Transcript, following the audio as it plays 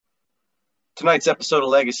Tonight's episode of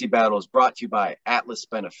Legacy Battle is brought to you by Atlas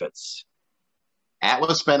Benefits.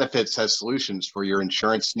 Atlas Benefits has solutions for your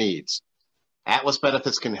insurance needs. Atlas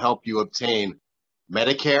Benefits can help you obtain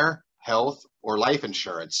Medicare, health, or life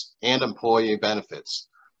insurance and employee benefits.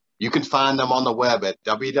 You can find them on the web at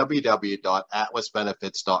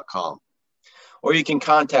www.atlasbenefits.com. Or you can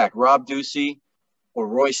contact Rob Ducey or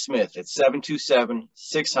Roy Smith at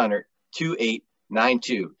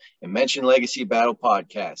 727-600-2892 and mention Legacy Battle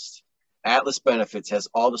Podcast. Atlas Benefits has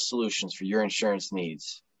all the solutions for your insurance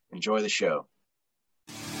needs. Enjoy the show.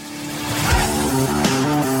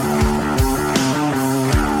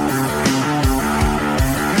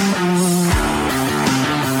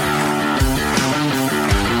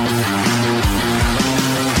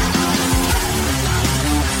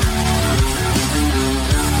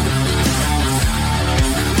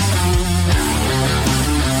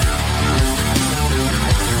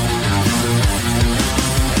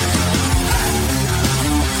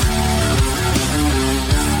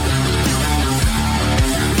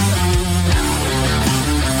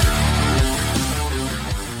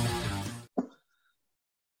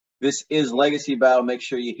 This is Legacy Battle. Make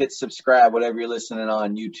sure you hit subscribe, whatever you're listening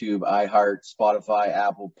on YouTube, iHeart, Spotify,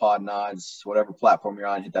 Apple, Podnods, whatever platform you're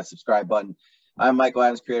on, hit that subscribe button. I'm Michael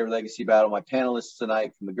Adams, creator of Legacy Battle. My panelists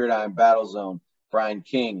tonight from the Gridiron Battle Zone, Brian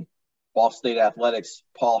King, Ball State Athletics,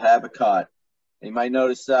 Paul Habicott. And you might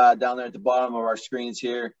notice down there at the bottom of our screens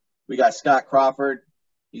here, we got Scott Crawford.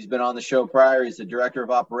 He's been on the show prior. He's the Director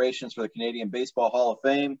of Operations for the Canadian Baseball Hall of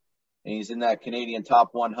Fame, and he's in that Canadian Top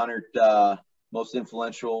 100 most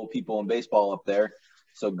influential people in baseball up there.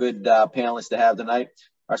 So good panelists to have tonight.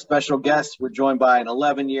 Our special guests, we're joined by an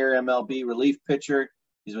 11-year MLB relief pitcher.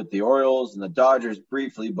 He's with the Orioles and the Dodgers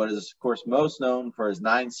briefly, but is, of course, most known for his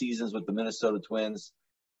 9 seasons with the Minnesota Twins.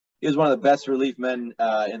 He was one of the best relief men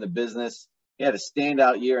in the business. He had a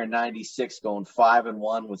standout year in 96, going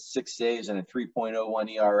 5-1 with 6 saves and a 3.01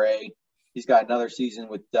 ERA. He's got another season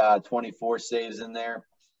with 24 saves in there.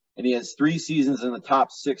 And he has 3 seasons in the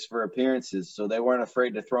top 6 for appearances, so they weren't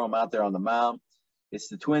afraid to throw him out there on the mound. It's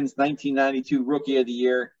the Twins' 1992 Rookie of the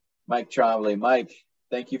Year, Mike Trombley. Mike,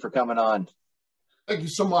 thank you for coming on. Thank you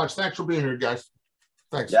so much. Thanks for being here, guys.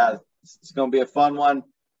 Thanks. Yeah, it's going to be a fun one.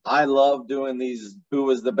 I love doing these Who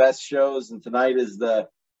Was the Best shows, and tonight is the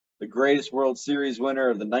greatest World Series winner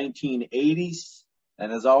of the 1980s.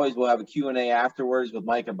 And as always, we'll have a Q&A afterwards with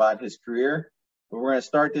Mike about his career. But we're going to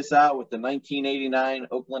start this out with the 1989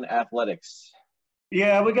 Oakland Athletics.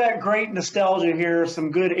 Yeah, we got great nostalgia here.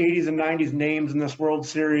 Some good 80s and 90s names in this World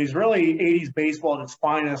Series. Really 80s baseball at its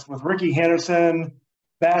finest with Rickey Henderson,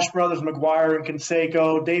 Bash Brothers McGuire and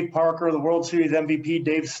Canseco, Dave Parker, the World Series MVP,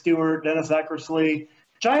 Dave Stewart, Dennis Eckersley.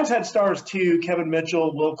 Giants had stars too, Kevin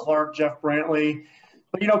Mitchell, Will Clark, Jeff Brantley.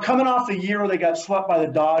 But, coming off the year where they got swept by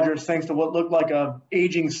the Dodgers thanks to what looked like a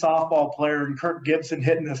aging softball player and Kirk Gibson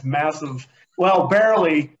hitting this massive –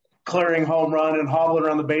 barely clearing home run and hobbling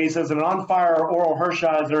around the bases, and an on-fire Oral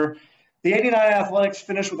Hershiser. The 89 Athletics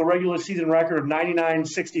finished with a regular season record of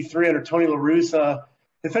 99-63 under Tony La Russa.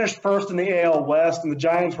 They finished first in the AL West, and the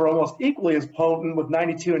Giants were almost equally as potent with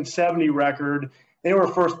 92-70 record. They were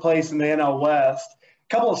first place in the NL West.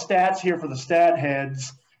 A couple of stats here for the stat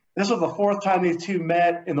heads. This was the 4th time these two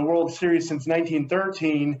met in the World Series since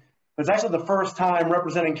 1913. It's actually the first time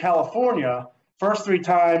representing California. First 3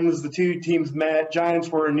 times the two teams met, Giants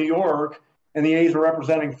were in New York, and the A's were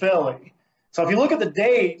representing Philly. So if you look at the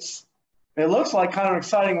dates, it looks like kind of an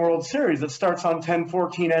exciting World Series. It starts on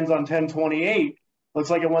 10-14, ends on 10-28. Looks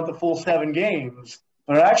like it went the full 7 games.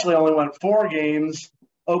 But it actually only went 4 games.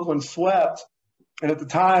 Oakland swept. And at the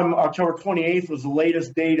time, October 28th was the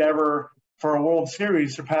latest date ever for a World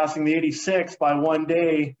Series, surpassing the 86 by 1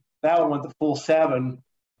 day. That one went the full 7.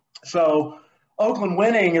 So Oakland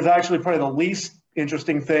winning is actually probably the least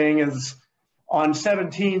interesting thing. Is on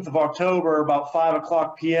 17th of October, about 5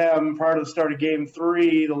 o'clock p.m., prior to the start of Game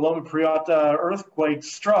 3, the Loma Prieta earthquake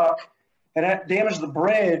struck, and that damaged the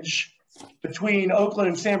bridge between Oakland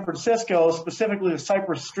and San Francisco, specifically the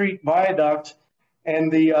Cypress Street Viaduct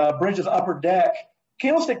and the bridge's upper deck.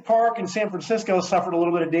 Candlestick Park in San Francisco suffered a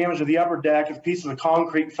little bit of damage to the upper deck as pieces of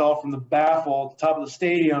concrete fell from the baffle at the top of the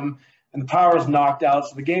stadium, and the power was knocked out,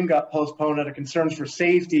 so the game got postponed out of concerns for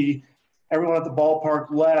safety. Everyone at the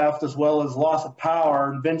ballpark left, as well as loss of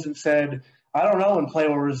power, and Vincent said, I don't know when play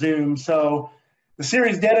will resume. So the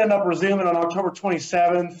series did end up resuming on October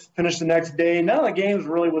 27th, finished the next day. None of the games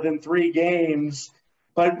were really within 3 games,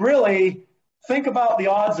 but really think about the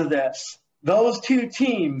odds of this. Those 2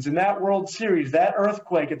 teams in that World Series, that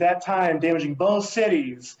earthquake at that time damaging both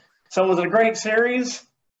cities. So was it a great series?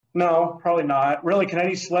 No, probably not. Really, can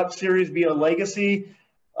any swept series be a legacy?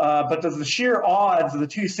 But does the sheer odds of the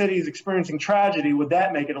two cities experiencing tragedy, would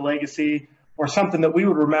that make it a legacy or something that we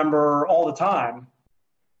would remember all the time?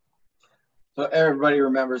 So everybody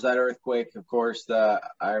remembers that earthquake, of course.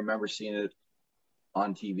 I remember seeing it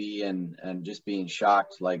on TV and just being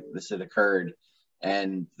shocked like this had occurred.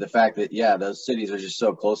 And the fact that, yeah, those cities are just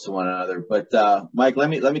so close to one another. But Mike, let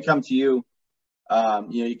me come to you.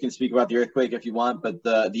 You can speak about the earthquake if you want, but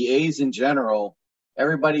the A's in general,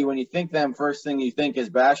 everybody, when you think them, first thing you think is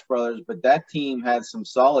Bash Brothers, but that team had some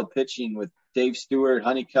solid pitching with Dave Stewart,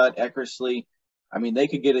 Honeycutt, Eckersley. I mean, they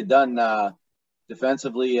could get it done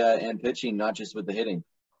defensively and pitching, not just with the hitting.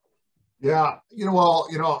 Yeah,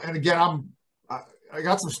 and again, I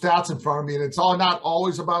got some stats in front of me, and it's not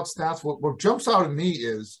always about stats. What jumps out at me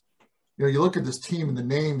is, you look at this team and the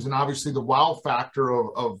names, and obviously the wow factor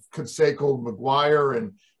of Canseco,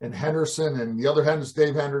 McGuire, and Henderson, and the other Henderson,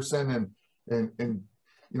 Dave Henderson, and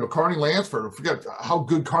Carney Lansford. I forget how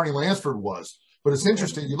good Carney Lansford was, but it's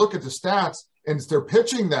interesting. You look at the stats, and it's their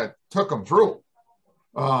pitching that took them through.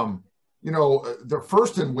 They're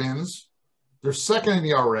first in wins, they're second in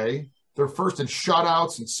ERA, they're first in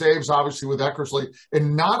shutouts and saves, obviously with Eckersley,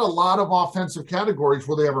 and not a lot of offensive categories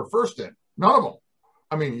were they ever first in. None of them.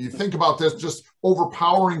 I mean, you think about this, just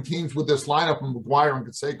overpowering teams with this lineup of McGuire and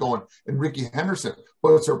Canseco and Ricky Henderson,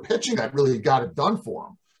 but it's their pitching that really got it done for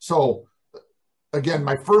them. So, again,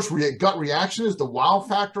 my first gut reaction is the wow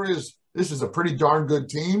factor is this is a pretty darn good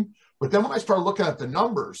team. But then when I start looking at the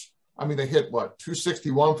numbers, I mean, they hit,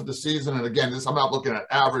 261 for the season. And again, I'm not looking at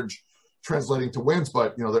average translating to wins,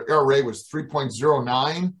 but, their ERA was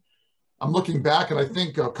 3.09. I'm looking back, and I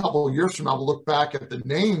think a couple of years from now, we'll look back at the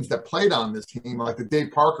names that played on this team, like the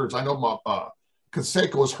Dave Parkers. I know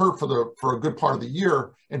Canseco was hurt for a good part of the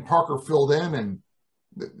year, and Parker filled in. And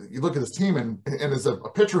you look at this team, and as a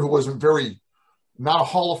pitcher who wasn't not a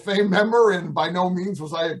Hall of Fame member, and by no means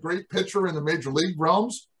was I a great pitcher in the major league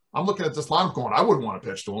realms, I'm looking at this lineup going, I wouldn't want to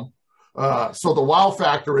pitch to him. So the wow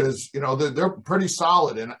factor is, they're pretty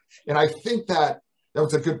solid. And I think that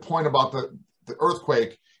was a good point about the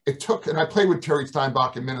earthquake. It took, and I played with Terry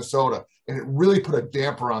Steinbach in Minnesota, and it really put a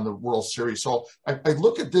damper on the World Series. So I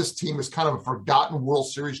look at this team as kind of a forgotten World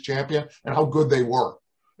Series champion and how good they were.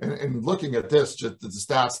 And looking at this, just the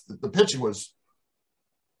stats, the pitching was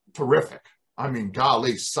terrific. I mean,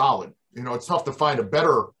 golly, solid. It's tough to find a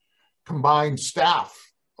better combined staff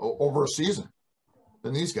over a season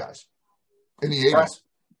than these guys in the 80s.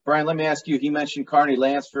 Brian, let me ask you, he mentioned Carney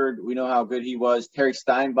Lansford. We know how good he was. Terry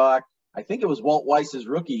Steinbach. I think it was Walt Weiss's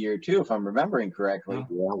rookie year, too, if I'm remembering correctly. Yeah,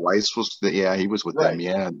 Weiss he was with them,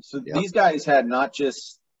 yeah. So these guys had not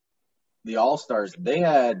just the All-Stars. They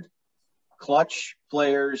had clutch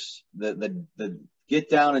players, the get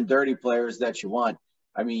down and dirty players that you want.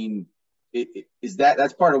 I mean,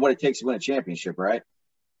 that's part of what it takes to win a championship, right?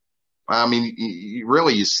 I mean,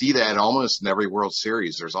 you see that almost in every World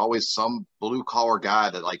Series. There's always some blue collar guy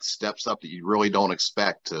that steps up that you really don't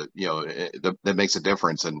expect to, that makes a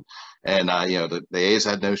difference. And the A's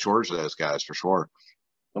had no shortage of those guys for sure.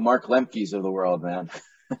 The Mark Lemke's of the world, man.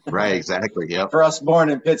 Right, exactly. Yeah. For us born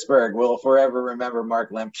in Pittsburgh, we'll forever remember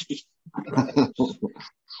Mark Lemke.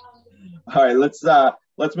 All right,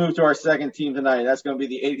 let's move to our second team tonight. That's going to be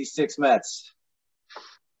the 86 Mets.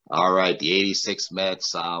 All right, the 86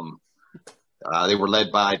 Mets. They were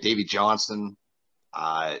led by Davey Johnson,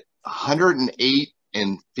 108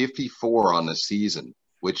 and 54 on the season,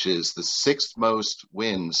 which is the sixth most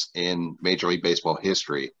wins in Major League Baseball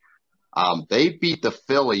history. They beat the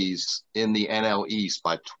Phillies in the NL East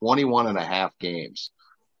by 21 and a half games,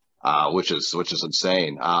 which is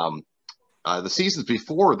insane. The seasons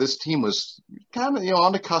before, this team was kind of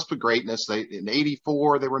on the cusp of greatness. In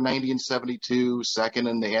 '84 they were 90 and 72, second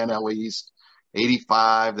in the NL East.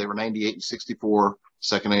 '85 they were 98 and 64,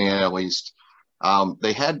 second in the NL East.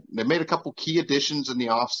 They made a couple key additions in the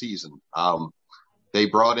offseason. They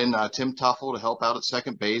brought in Tim Tuffle to help out at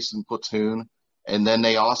second base and platoon. And then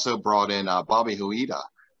they also brought in Bobby Huida,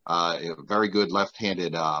 a very good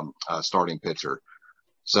left-handed starting pitcher.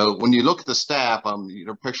 So when you look at the staff,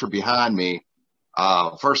 picture behind me,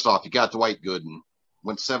 first off, you got Dwight Gooden,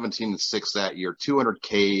 went 17-6 that year, 200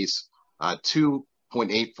 Ks,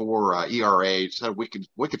 2.84 ERA, just had a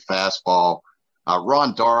wicked fastball.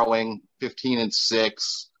 Ron Darling,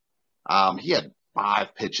 15-6. He had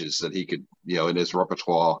 5 pitches that he could, in his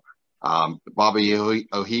repertoire. Bobby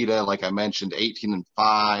Ojeda, like I mentioned, 18-5,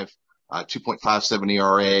 2.57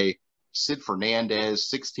 ERA. Sid Fernandez,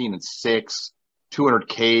 16-6, 200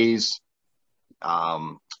 Ks.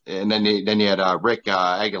 And then you had Rick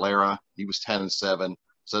Aguilera. He was 10-7.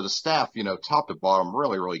 So the staff, top to bottom,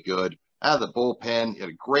 really, really good. Out of the bullpen, you had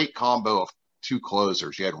a great combo two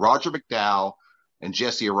closers. You had Roger McDowell and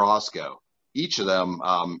Jesse Orozco. Each of them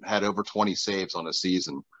had over 20 saves on the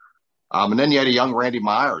season. And then you had a young Randy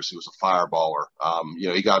Myers who was a fireballer.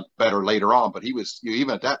 He got better later on, but he was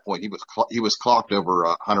even at that point he was clocked over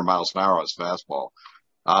 100 miles an hour on his fastball.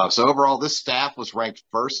 So overall, this staff was ranked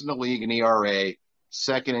first in the league in ERA,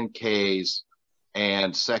 second in Ks,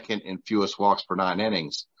 and second in fewest walks per 9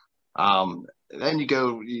 innings. Then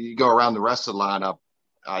you go around the rest of the lineup.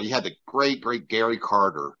 You had the great Gary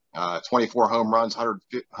Carter, 24 home runs,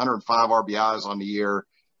 105 RBIs on the year,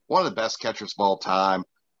 one of the best catchers of all time.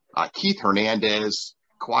 Keith Hernandez,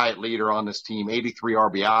 quiet leader on this team, 83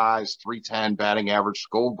 RBIs, 310 batting average,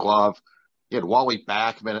 Gold Glove. You had Wally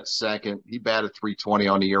Backman at second. He batted 320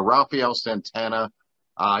 on the year. Rafael Santana,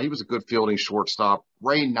 he was a good fielding shortstop.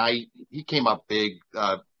 Ray Knight, he came up big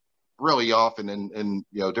really often in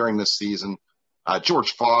during this season.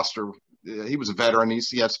 George Foster, he was a veteran.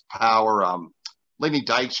 He has power. Lenny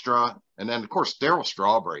Dykstra, and then, of course, Darryl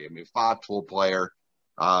Strawberry. 5-tool player.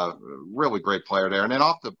 Really great player there. And then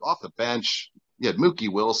off the bench, you had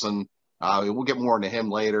Mookie Wilson. We'll get more into him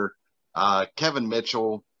later. Kevin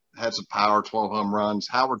Mitchell had some power, 12 home runs.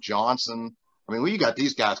 Howard Johnson. When you got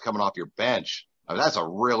these guys coming off your bench, that's a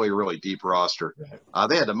really, really deep roster.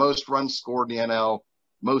 They had the most runs scored in the NL,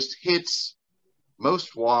 most hits,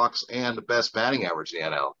 most walks, and the best batting average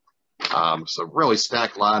in the NL. So really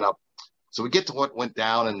stacked lineup. So we get to what went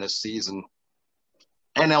down in this season.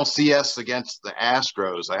 NLCS against the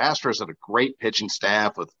Astros. The Astros had a great pitching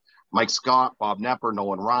staff with Mike Scott, Bob Knepper,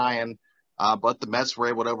 Nolan Ryan, but the Mets were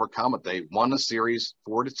able to overcome it. They won the series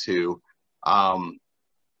 4-2.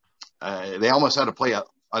 They almost had to play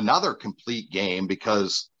another complete game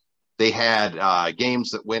because they had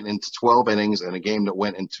games that went into 12 innings and a game that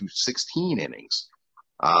went into 16 innings.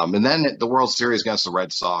 And then the World Series against the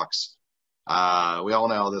Red Sox. We all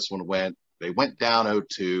know how this one went. They went down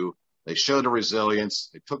 0-2. They showed a resilience.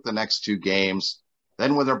 They took the next two games.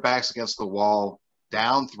 Then with their backs against the wall,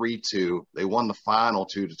 down 3-2, they won the final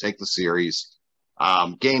two to take the series.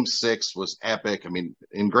 Game 6 was epic.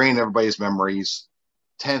 Ingrained in everybody's memories.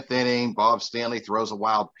 10th inning, Bob Stanley throws a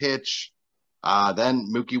wild pitch. Then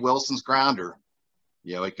Mookie Wilson's grounder.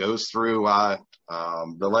 It goes through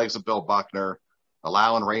the legs of Bill Buckner,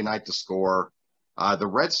 allowing Ray Knight to score. The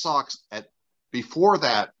Red Sox before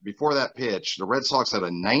that pitch, the Red Sox had a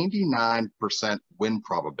 99% win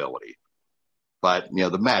probability. But,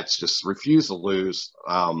 the Mets just refused to lose.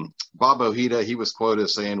 Bob Ojeda, he was quoted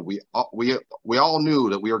as saying, we all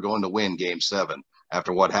knew that we were going to win Game 7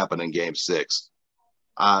 after what happened in Game 6.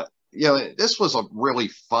 This was a really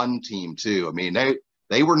fun team, too.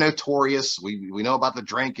 They were notorious. We know about the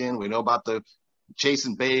drinking. We know about the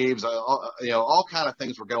chasing babes. All kind of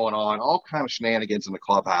things were going on, all kind of shenanigans in the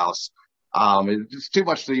clubhouse. It's too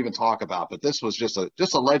much to even talk about, but this was just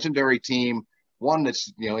a legendary team, one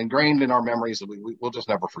that's ingrained in our memories that we'll just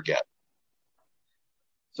never forget.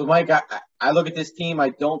 So, Mike, I look at this team.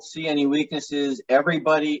 I don't see any weaknesses.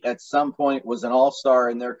 Everybody at some point was an all-star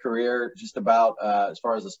in their career, just about as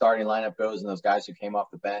far as the starting lineup goes, and those guys who came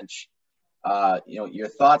off the bench. Your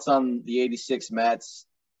thoughts on the '86 Mets,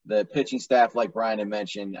 the pitching staff, like Brian had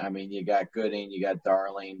mentioned. You got Gooding, you got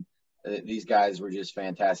Darling. These guys were just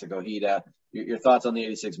fantastic. Ojeda, your thoughts on the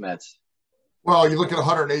 '86 Mets? Well, you look at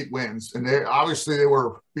 108 wins, and they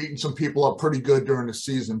were beating some people up pretty good during the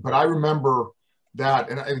season. But I remember that,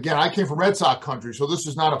 and again, I came from Red Sox country, so this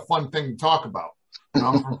is not a fun thing to talk about.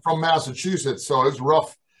 I'm from Massachusetts, so it's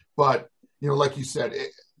rough. But, like you said,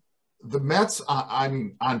 the Mets,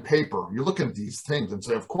 on paper, you're looking at these things and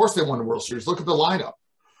say, of course they won the World Series. Look at the lineup.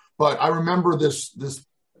 But I remember this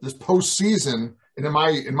postseason, and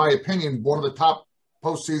in my opinion, one of the top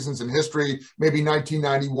postseasons in history, maybe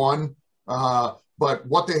 1991. But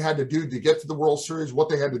what they had to do to get to the World Series, what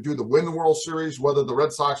they had to do to win the World Series, whether the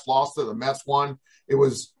Red Sox lost or the Mets won, it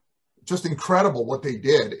was just incredible what they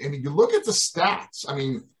did. And you look at the stats.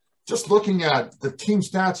 Just looking at the team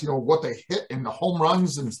stats, what they hit in the home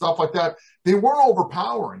runs and stuff like that, they weren't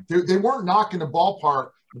overpowering. They weren't knocking the ball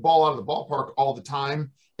out of the ballpark all the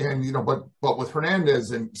time. And, but with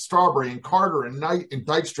Hernandez and Strawberry and Carter and Knight and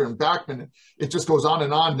Dykstra and Backman, it just goes on.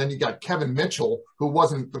 And then you got Kevin Mitchell, who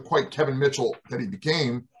wasn't the quite Kevin Mitchell that he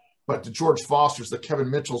became, but the George Fosters, the Kevin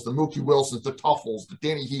Mitchells, the Mookie Wilsons, the Tuffles, the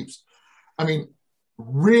Danny Heaps.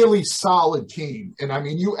 Really solid team.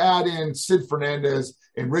 And you add in Sid Fernandez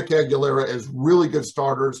and Rick Aguilera as really good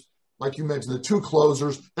starters. Like you mentioned, the two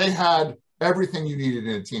closers, they had everything you needed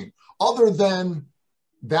in a team. Other than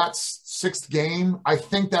that 6th game, I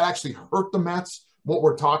think that actually hurt the Mets, what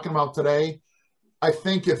we're talking about today. I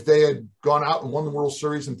think if they had gone out and won the World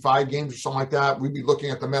Series in 5 games or something like that, we'd be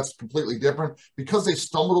looking at the Mets completely different. Because they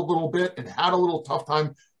stumbled a little bit and had a little tough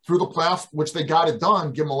time through the playoffs, which they got it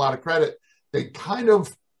done, give them a lot of credit. They kind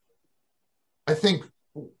of, I think,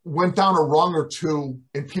 went down a rung or two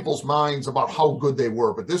in people's minds about how good they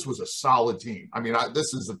were. But this was a solid team. I mean,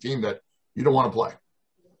 this is a team that you don't want to play.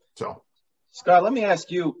 So, Scott, let me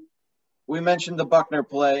ask you, we mentioned the Buckner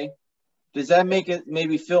play. Does that make it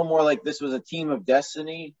maybe feel more like this was a team of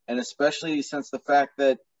destiny? And especially since the fact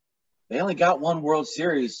that they only got one World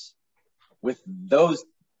Series with those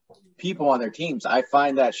people on their teams. I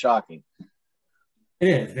find that shocking.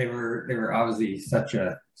 It is. They were obviously such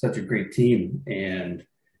a great team, and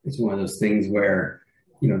it's one of those things where,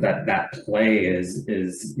 you know, that play is,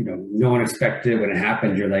 you know, no one expected when it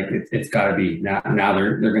happened. You're like, it's got to be now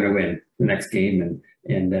they're going to win the next game,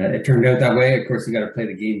 and it turned out that way. Of course, you got to play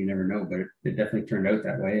the game. You never know, but it definitely turned out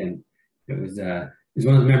that way, and it was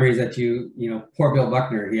one of those memories that you know, poor Bill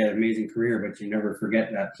Buckner. He had an amazing career, but you never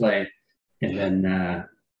forget that play. And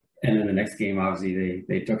then the next game, obviously,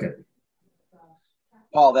 they took it.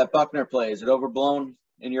 Paul, that Buckner play, is it overblown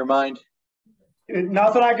in your mind?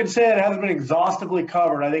 Nothing I can say that hasn't been exhaustively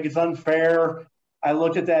covered. I think it's unfair. I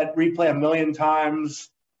looked at that replay a million times.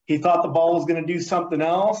 He thought the ball was going to do something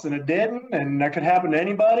else, and it didn't, and that could happen to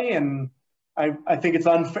anybody. And I think it's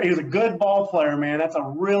unfair. He was a good ball player, man. That's a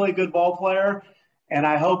really good ball player. And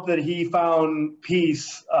I hope that he found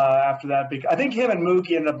peace after that. I think him and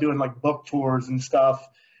Mookie ended up doing like book tours and stuff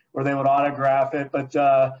where they would autograph it. But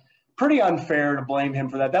pretty unfair to blame him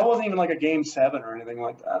for that. That wasn't even like a Game 7 or anything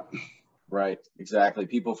like that. Right, exactly.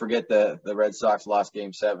 People forget the Red Sox lost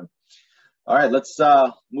Game 7. All right, let's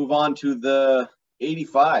move on to the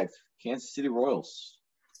 85 Kansas City Royals.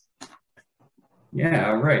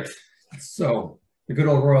 Yeah, right. So the good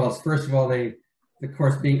old Royals, first of all, they, of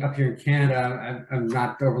course, being up here in Canada, I'm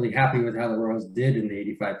not overly happy with how the Royals did in the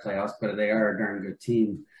 85 playoffs, but they are a darn good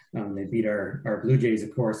team. They beat our Blue Jays,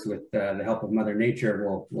 of course, with the help of Mother Nature,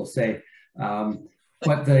 we'll say.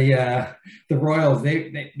 But the Royals,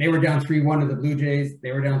 they were down 3-1 to the Blue Jays.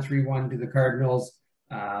 They were down 3-1 to the Cardinals,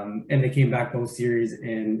 and they came back both series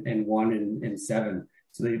and won in 7.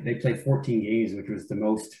 So they played 14 games, which was the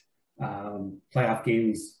most playoff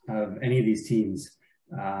games of any of these teams.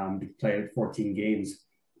 Played 14 games.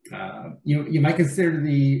 You might consider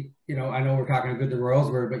I know we're talking how good the Royals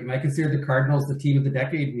were, but you might consider the Cardinals the team of the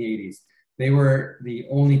decade in the 80s. They were the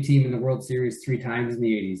only team in the World Series 3 times in the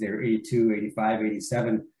 80s. They were 82, 85,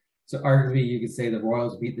 87. So arguably you could say the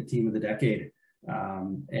Royals beat the team of the decade,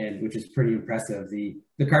 and which is pretty impressive.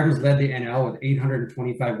 The Cardinals led the NL with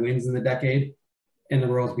 825 wins in the decade, and the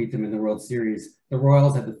Royals beat them in the World Series. The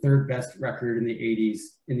Royals had the 3rd best record in the 80s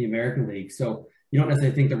in the American League. So you don't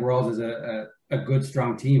necessarily think the Royals is a good,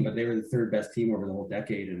 strong team, but they were the 3rd best team over the whole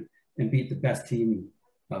decade and beat the best team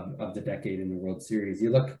of the decade in the World Series.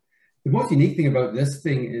 The most unique thing about this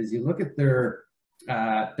thing is you look at their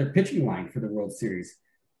pitching line for the World Series.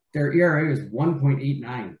 Their ERA was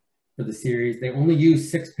 1.89 for the series. They only used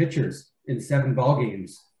 6 pitchers in 7 ball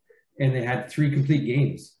games, and they had 3 complete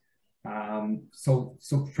games. So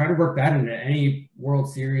try to work that into any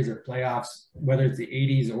World Series or playoffs, whether it's the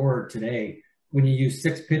 80s or today, when you use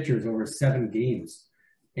 6 pitchers over 7 games.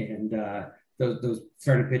 And those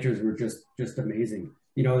starting pitchers were just amazing.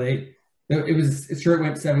 You know, it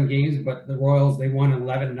went 7 games, but the Royals, they won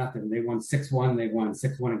 11-0. They won 6-1, they won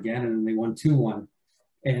 6-1 again, and then they won 2-1.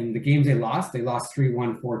 And the games they lost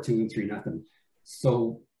 3-1, 4-2, and 3-0.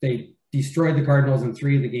 So they destroyed the Cardinals in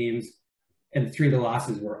 3 of the games, and 3 of the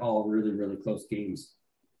losses were all really, really close games.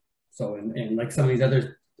 So, and like some of these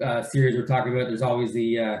other series we're talking about, there's always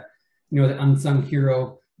the unsung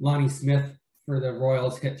hero, Lonnie Smith for the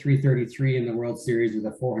Royals, hit 333 in the World Series with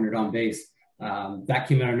a 400 on base. That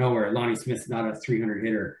came out of nowhere. Lonnie Smith's not a 300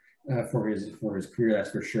 hitter for his career,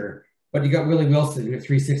 that's for sure. But you got Willie Wilson, who hit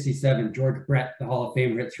 367. George Brett, the Hall of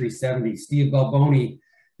Famer, hit 370. Steve Balboni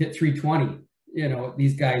hit 320. You know,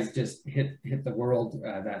 these guys just hit the world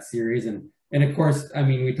that series. And of course, I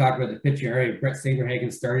mean, we talked about the pitching already. Brett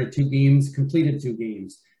Saberhagen started 2 games, completed 2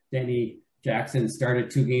 games. Denny Jackson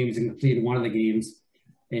started 2 games and completed 1 of the games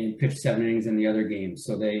and pitched 7 innings in the other game.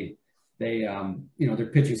 So they their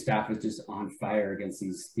pitching staff is just on fire against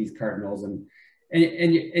these Cardinals. And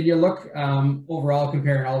you look overall,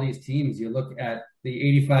 comparing all these teams, you look at the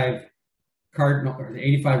 85 Cardinal or the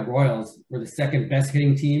 85 Royals were the 2nd best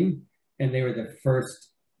hitting team, and they were the first.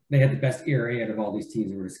 They had the best ERA out of all these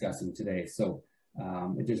teams we're discussing today. So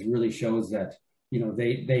it just really shows that, you know,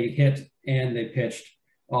 they hit and they pitched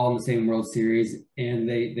all in the same World Series, and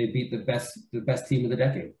they beat the best team of the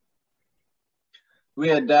decade. we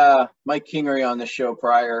had Mike Kingery on the show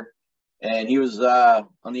prior, and he was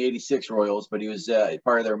on the 86 Royals, but he was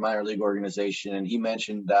part of their minor league organization, and he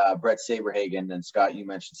mentioned Brett Saberhagen. And Scott, you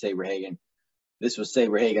mentioned Saberhagen. This was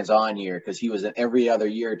Saberhagen's on year because he was an every other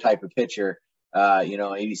year type of pitcher.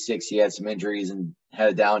 86, he had some injuries and had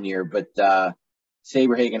a down year, but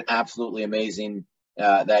Saberhagen absolutely amazing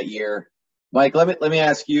that year. Mike, let me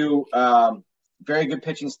ask you. Very good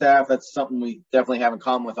pitching staff. That's something we definitely have in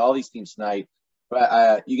common with all these teams tonight.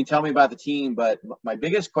 But you can tell me about the team. But my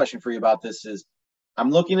biggest question for you about this is, I'm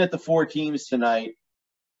looking at the 4 teams tonight.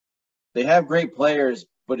 They have great players,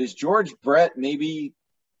 but is George Brett maybe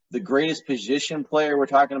the greatest position player we're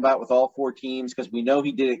talking about with all 4 teams? Because we know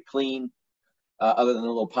he did it clean, other than the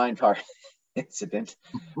little pine tar incident.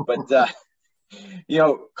 But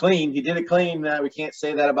clean. He did it clean. We can't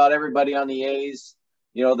say that about everybody on the A's.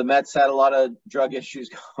 The Mets had a lot of drug issues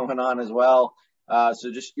going on as well.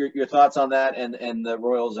 So just your thoughts on that and the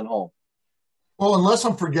Royals and home. Well, unless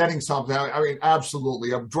I'm forgetting something, I mean, absolutely.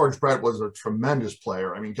 George Brett was a tremendous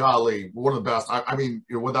player. I mean, golly, one of the best.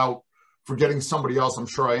 Without forgetting somebody else, I'm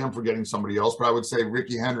sure I am forgetting somebody else, but I would say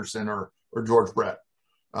Ricky Henderson or George Brett.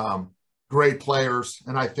 Great players.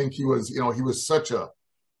 And I think he was such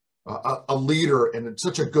a leader and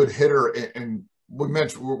such a good hitter. And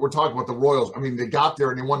we're talking about the Royals. I mean, they got there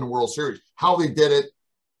and they won the World Series. How they did it,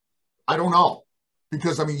 I don't know.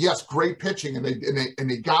 Because, I mean, yes, great pitching, and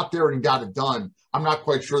they got there and got it done. I'm not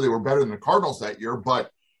quite sure they were better than the Cardinals that year, but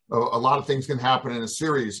a lot of things can happen in a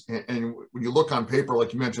series. And when you look on paper,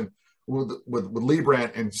 like you mentioned, with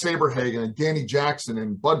Leibrandt and Saberhagen and Danny Jackson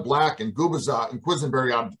and Bud Black and Gubicza and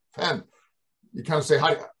Quisenberry out of Penn, you kind of say,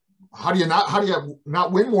 how do you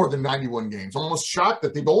not win more than 91 games? I'm almost shocked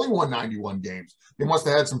that they've only won 91 games. They must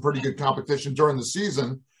have had some pretty good competition during the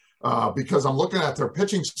season, because I'm looking at their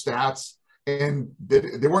pitching stats, and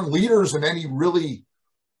they weren't leaders in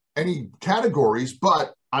any categories,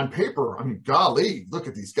 but on paper, I mean, golly, look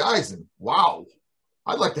at these guys, and wow,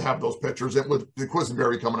 I'd like to have those pitchers with the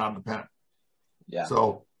Quisenberry coming out of the pen. Yeah.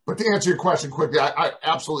 So, but to answer your question quickly, I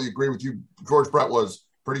absolutely agree with you. George Brett was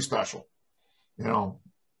pretty special.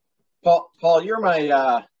 Paul,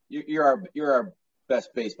 you're you're our best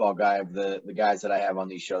baseball guy of the guys that I have on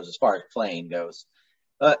these shows as far as playing goes.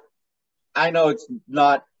 I know it's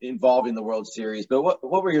not involving the World Series, but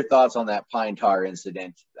what were your thoughts on that pine tar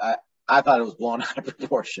incident? I thought it was blown out of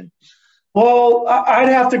proportion. Well, I'd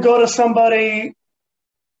have to go to somebody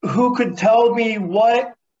who could tell me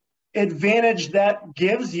what advantage that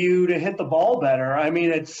gives you to hit the ball better. I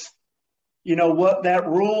mean, it's, what that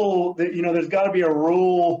rule that, there's got to be a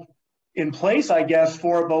rule in place, I guess,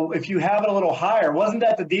 for it. But if you have it a little higher, wasn't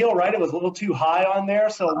that the deal, right? It was a little too high on there.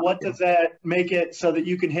 So what does that make it so that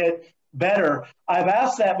you can hit better? I've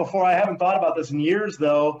asked that before. I haven't thought about this in years,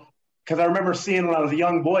 though, because I remember seeing when I was a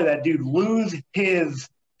young boy that dude lose his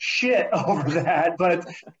shit over that. But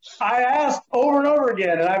I asked over and over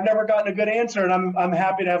again, and I've never gotten a good answer. And I'm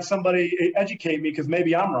happy to have somebody educate me, because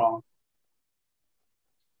maybe I'm wrong.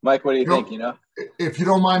 Mike, what do you think? If you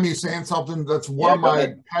don't mind me saying something, that's one of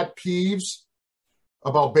my pet peeves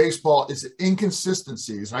about baseball is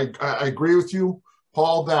inconsistencies. I agree with you,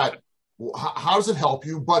 Paul, that how does it help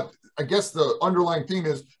you? But I guess the underlying theme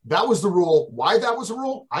is that was the rule. Why that was a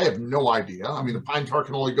rule, I have no idea. I mean, the pine tar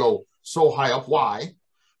can only go so high up. Why?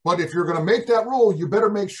 But if you're going to make that rule, you better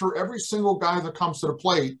make sure every single guy that comes to the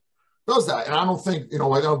plate does that. And I don't think, I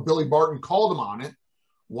know Billy Barton called him on it.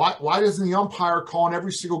 Why doesn't the umpire calling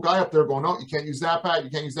every single guy up there going, no, you can't use that bat, you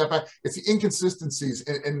can't use that bat? It's the inconsistencies.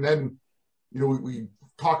 And then, we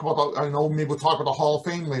talk about, I know maybe we'll talk about the Hall of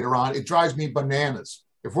Fame later on. It drives me bananas.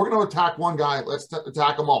 If we're going to attack one guy, let's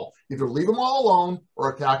attack them all. Either leave them all alone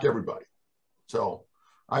or attack everybody. So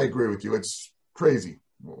I agree with you. It's crazy.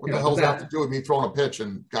 What the hell does that have to do with me throwing a pitch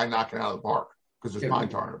and guy knocking out of the park because there's pine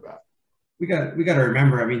tar in the bat? We got to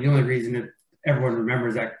remember, I mean, the only reason that everyone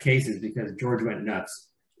remembers that case is because George went nuts.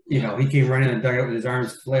 He came running in the dugout with his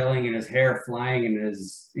arms flailing and his hair flying and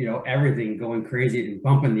his, everything going crazy and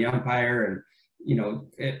bumping the umpire. And,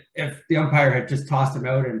 if the umpire had just tossed him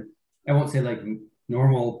out, and I won't say like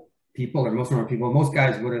normal people or most normal people, most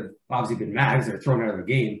guys would have obviously been mad because they're thrown out of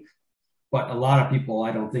the game. But a lot of people,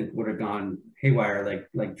 I don't think, would have gone haywire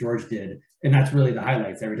like George did. And that's really the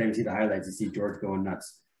highlights. Every time you see the highlights, you see George going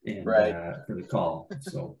nuts and for the call.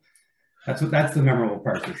 So that's the memorable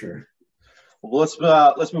part for sure. Well,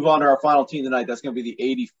 let's move on to our final team tonight. That's going to be the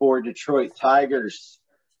 '84 Detroit Tigers,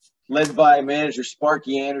 led by manager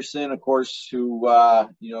Sparky Anderson, of course, who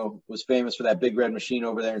was famous for that big red machine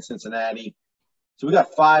over there in Cincinnati. So we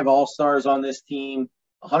got 5 All-Stars on this team,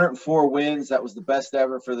 104 wins. That was the best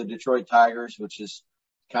ever for the Detroit Tigers, which is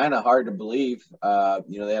kind of hard to believe. They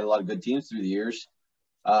had a lot of good teams through the years.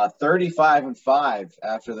 35-5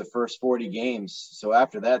 after the first 40 games. So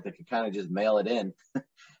after that, they could kind of just mail it in,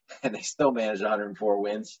 and they still managed 104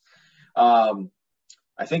 wins.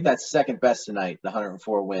 I think that's second best tonight, the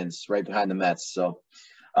 104 wins, right behind the Mets. So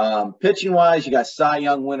pitching-wise, you got Cy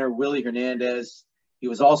Young winner Willie Hernandez. He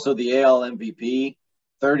was also the AL MVP,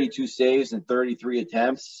 32 saves and 33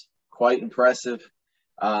 attempts. Quite impressive.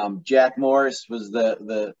 Jack Morris was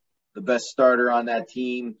the best starter on that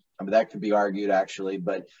team. I mean, that could be argued, actually,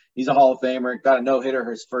 but he's a Hall of Famer. Got a no-hitter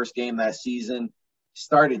his first game that season.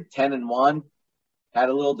 Started 10-1. Had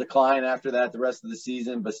a little decline after that the rest of the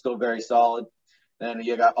season, but still very solid. Then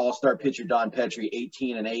you got all-star pitcher Don Petrie,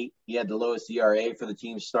 18-8. He had the lowest ERA for the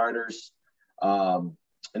team starters. And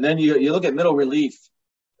then you look at middle relief,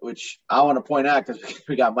 which I want to point out because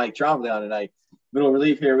we got Mike Trombley on tonight. Middle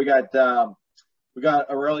relief here, we got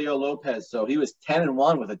Aurelio Lopez. So he was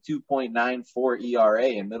 10-1 with a 2.94 ERA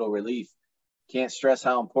in middle relief. Can't stress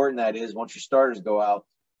how important that is. Once your starters go out,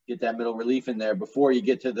 get that middle relief in there before you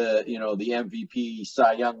get to the MVP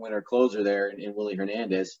Cy Young winner closer there in Willie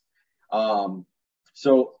Hernandez.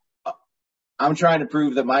 So I'm trying to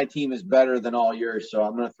prove that my team is better than all yours. So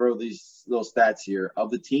I'm going to throw these little stats here.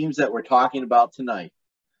 Of the teams that we're talking about tonight,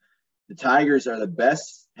 the Tigers are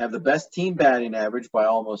have the best team batting average by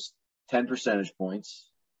almost 10 percentage points.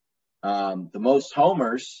 The most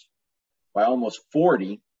homers by almost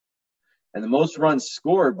 40, and the most runs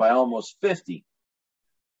scored by almost 50.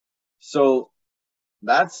 So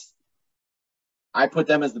I put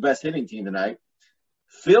them as the best hitting team tonight.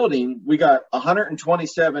 Fielding, we got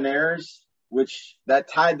 127 errors, which that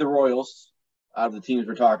tied the Royals out of the teams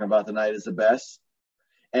we're talking about tonight as the best.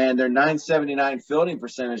 And their 979 fielding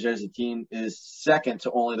percentage as a team is second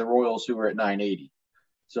to only the Royals, who are at 980.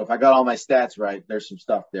 So if I got all my stats right, there's some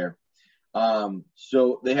stuff there.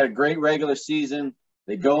 So they had a great regular season.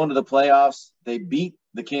 They go into the playoffs. They beat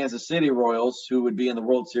the Kansas City Royals, who would be in the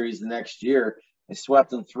World Series the next year. They swept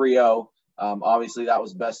them 3-0. Obviously, that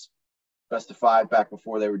was best of 5 back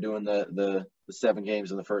before they were doing the 7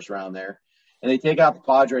 games in the first round there. And they take out the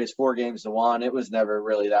Padres 4-1. It was never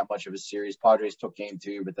really that much of a series. Padres took game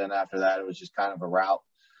 2, but then after that, it was just kind of a rout.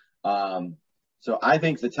 So I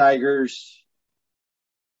think the Tigers,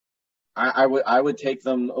 I would take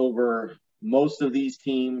them over most of these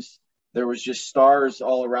teams. There was just stars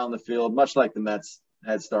all around the field, much like the Mets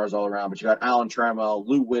had stars all around. But you got Alan Trammell,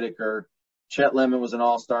 Lou Whitaker, Chet Lemon was an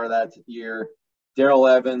all-star that year, Darrell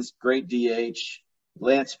Evans, great DH,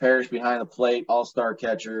 Lance Parrish behind the plate, all-star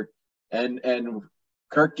catcher, and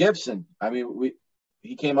Kirk Gibson. I mean,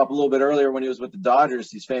 he came up a little bit earlier when he was with the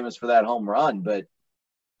Dodgers. He's famous for that home run, but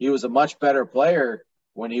he was a much better player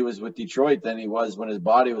when he was with Detroit than he was when his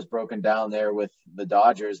body was broken down there with the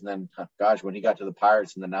Dodgers. And then, gosh, when he got to the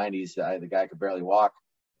Pirates in the 90s, the guy could barely walk.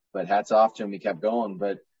 But hats off to him. He kept going.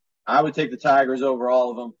 But I would take the Tigers over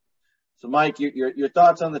all of them. So, Mike, your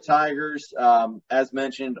thoughts on the Tigers? As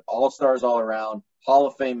mentioned, all-stars all around, Hall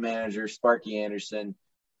of Fame manager, Sparky Anderson.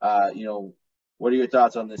 What are your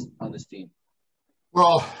thoughts on this team?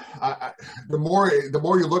 Well, the more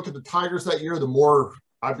you look at the Tigers that year, the more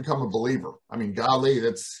I've become a believer. I mean, golly,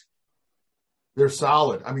 they're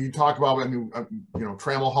solid. I mean, you talk about,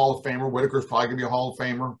 Trammell Hall of Famer, Whitaker's probably going to be a Hall of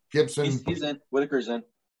Famer. Gibson. He's in. Whitaker's in.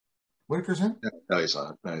 Whitaker's in? No, he's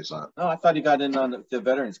not. No, I thought he got in on the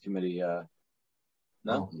Veterans Committee. No?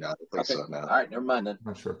 No, I don't think so. No. All right, never mind then.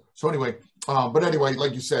 Not sure. So anyway,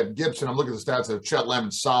 like you said, Gibson, I'm looking at the stats of Chet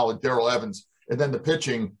Lemon, solid, Darrell Evans, and then the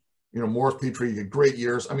pitching, Morris Petrie had great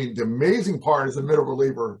years. I mean, the amazing part is the middle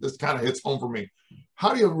reliever. This kind of hits home for me.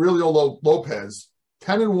 How do you Aurelio Lopez,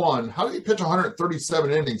 10-1, how do you pitch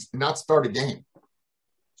 137 innings and not start a game?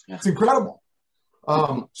 Yeah. It's incredible.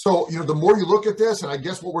 So, the more you look at this, and I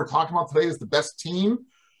guess what we're talking about today is the best team.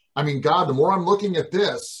 I mean, God, the more I'm looking at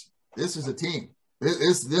this is a team.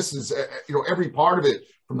 This is every part of it,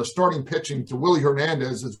 from the starting pitching to Willie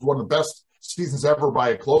Hernandez, is one of the best seasons ever by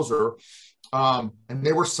a closer. And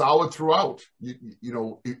they were solid throughout.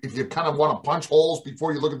 If you kind of want to punch holes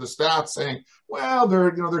before you look at the stats, saying, well,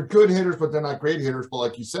 they're good hitters, but they're not great hitters. But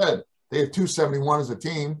like you said, they have 271 as a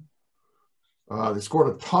team. They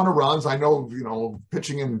scored a ton of runs. I know,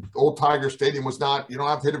 pitching in Old Tiger Stadium was not, you don't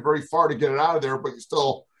have to hit it very far to get it out of there, but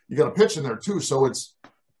you got to pitch in there too. So it's,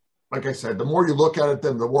 like I said, the more you look at it,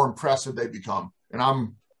 then the more impressive they become. And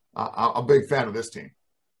I'm a big fan of this team.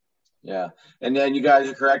 Yeah. And then you guys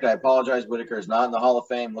are correct. I apologize. Whitaker is not in the Hall of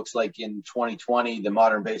Fame. Looks like in 2020, the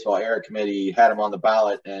Modern Baseball Era Committee had him on the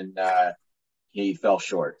ballot and he fell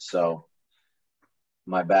short. So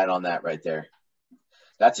my bad on that right there.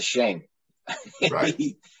 That's a shame.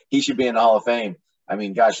 Right. he should be in the Hall of Fame. I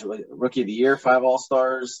mean, gosh, rookie of the year, 5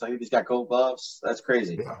 All-Stars. I think he's got Gold Gloves. That's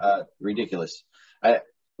crazy. Yeah. Ridiculous.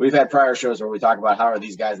 We've had prior shows where we talk about how are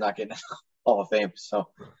these guys not getting Hall of Fame. So,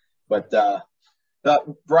 but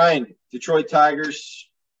Brian, Detroit Tigers,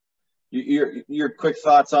 your quick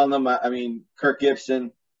thoughts on them. I mean, Kirk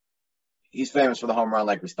Gibson, he's famous for the home run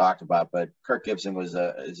like we talked about, but Kirk Gibson was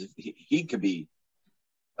he could be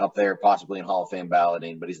up there possibly in Hall of Fame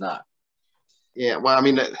balloting, but he's not. Yeah, well, I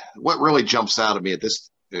mean, what really jumps out at me at this,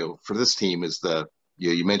 for this team is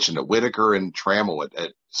you mentioned it, Whitaker and Trammell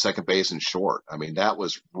at second base and short. I mean, that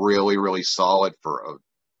was really, really solid for a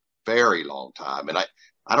very long time. And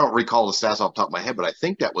I don't recall the stats off the top of my head, but I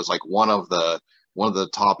think that was like one of the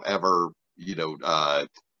top ever,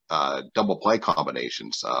 double play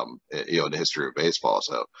combinations, in the history of baseball.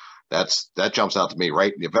 So that jumps out to me,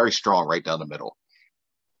 right? Very strong, right down the middle.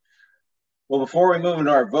 Well, before we move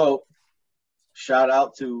into our vote, shout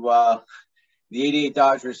out to the 88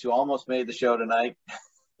 Dodgers who almost made the show tonight,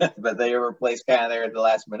 but they were replaced kind of there at the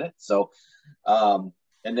last minute. So, and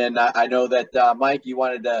then I know that Mike, you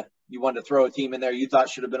wanted to throw a team in there you thought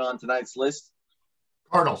should have been on tonight's list.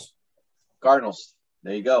 Cardinals.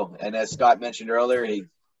 There you go. And as Scott mentioned earlier,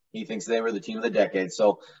 he thinks they were the team of the decade.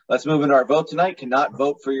 So let's move into our vote tonight. Cannot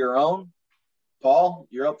vote for your own. Paul,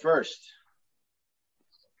 you're up first.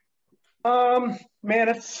 Man,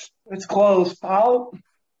 it's close. I'll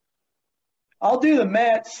do the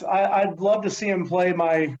Mets. I'd love to see him play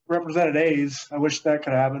my represented A's. I wish that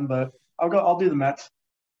could happen, but I'll do the Mets.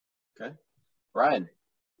 Okay. Brian.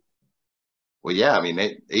 Well, yeah, I mean,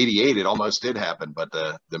 88, it almost did happen, but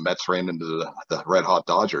the Mets ran into the red hot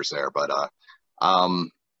Dodgers there. But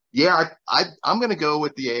yeah, I'm going to go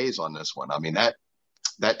with the A's on this one. I mean,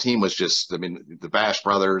 that team was just, I mean, the Bash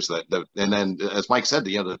brothers, and then as Mike said,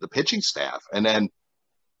 the pitching staff, and then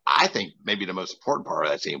I think maybe the most important part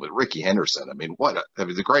of that team was Ricky Henderson. I mean,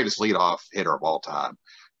 the greatest leadoff hitter of all time.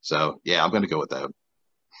 So yeah, I'm going to go with that.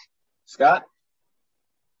 Scott?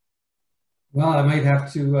 Well, I might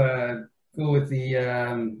have to go with the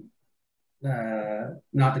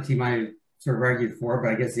not the team I sort of argued for,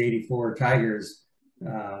 but I guess the '84 Tigers.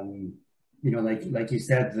 Like you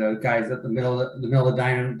said, the guys up the middle of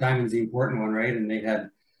the diamond's the important one, right? And they had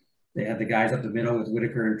the guys up the middle with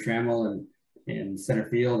Whitaker and Trammell and center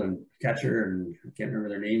field and catcher, and I can't remember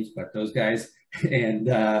their names, but those guys and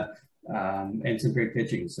some great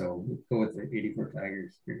pitching. So we'll go with the '84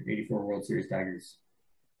 Tigers, '84 World Series Tigers.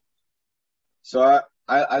 So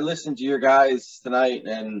I listened to your guys tonight,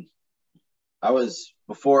 and I was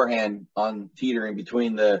beforehand on teetering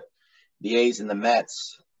between the A's and the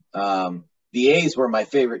Mets. The A's were my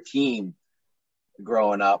favorite team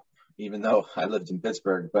growing up, even though I lived in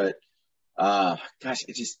Pittsburgh. But gosh,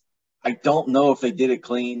 I don't know if they did it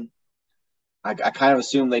clean. I kind of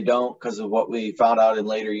assume they don't because of what we found out in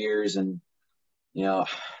later years, and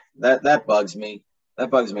that bugs me.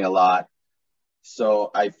 That bugs me a lot. So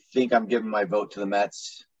I think I'm giving my vote to the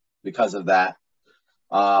Mets because of that.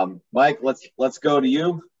 Mike, let's go to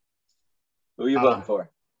you. Who are you voting for?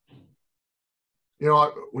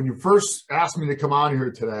 When you first asked me to come on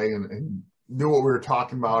here today and knew what we were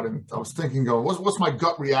talking about, and I was thinking, what's my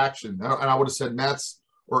gut reaction? And I would have said Mets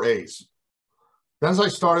or A's. Then as I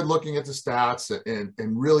started looking at the stats and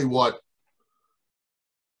really what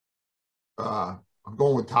I'm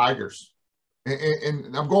going with Tigers.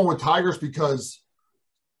 And I'm going with Tigers because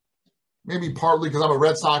maybe partly because I'm a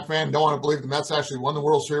Red Sox fan, don't want to believe the Mets actually won the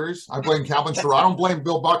World Series. I blame Calvin Schiraldi. I don't blame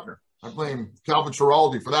Bill Buckner. I blame Calvin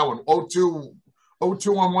Schiraldi for that one. 0-2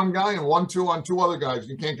 on one guy and 1-2 on two other guys.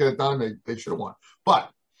 You can't get it done. They should have won.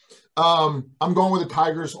 But I'm going with the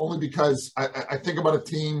Tigers only because I think about a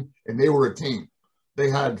team, and they were a team.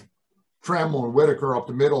 They had Trammell and Whitaker up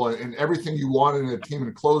the middle and everything you wanted in a team,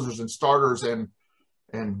 and closers and starters, and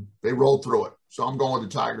they rolled through it. So I'm going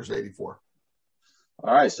with the Tigers, 84.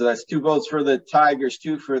 All right, so that's 2 votes for the Tigers,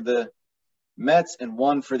 2 for the Mets, and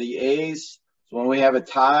 1 for the A's. So when we have a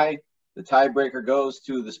tie, the tiebreaker goes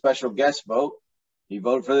to the special guest vote. He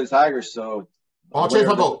voted for the Tigers, so I'll change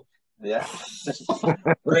my vote. Yeah.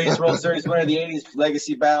 Greatest World Series winner of the 80s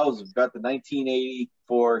legacy battles. We've got the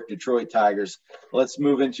 1984 Detroit Tigers. Let's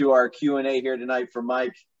move into our Q&A here tonight for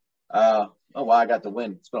Mike. I got the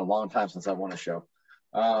win. It's been a long time since I won a show.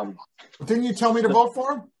 Didn't you tell me to vote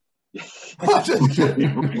for him?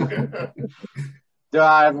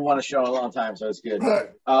 I haven't won a show in a long time, so it's good.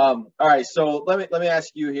 All right, so let me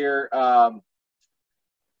ask you here.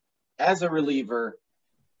 As a reliever,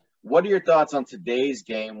 what are your thoughts on today's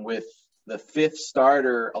game with the 5th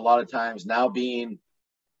starter a lot of times now being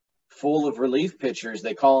full of relief pitchers.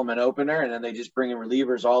 They call them an opener, and then they just bring in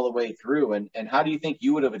relievers all the way through. And how do you think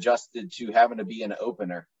you would have adjusted to having to be an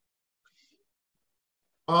opener?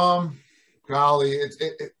 Golly,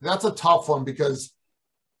 that's a tough one because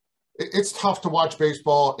it's tough to watch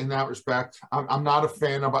baseball in that respect. I'm not a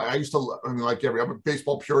fan of. I used to. I mean, I'm a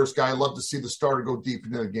baseball purist guy. I love to see the starter go deep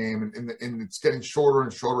into the game, and it's getting shorter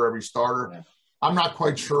and shorter every starter. Yeah. I'm not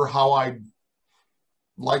quite sure how I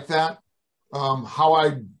like that. How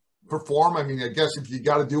I perform. I mean, I guess if you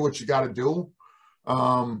got to do what you got to do,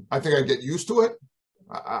 I think I get used to it.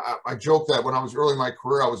 I joke that when I was early in my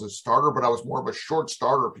career, I was a starter, but I was more of a short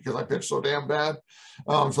starter because I pitched so damn bad.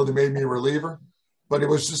 So they made me a reliever. But it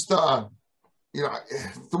was just, the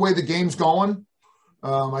way the game's going.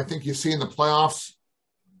 I think you see in the playoffs,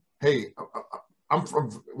 hey, I'm from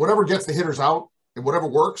whatever gets the hitters out and whatever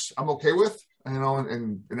works, I'm okay with.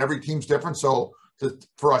 And every team's different. So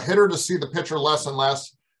for a hitter to see the pitcher less and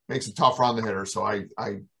less makes it tougher on the hitter. So I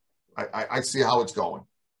see how it's going.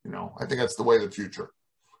 I think that's the way of the future.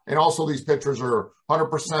 And also these pitchers are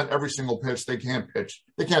 100% every single pitch. They can't pitch.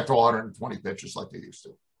 They can't throw 120 pitches like they used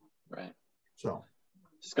to. Right. So,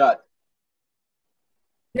 Scott.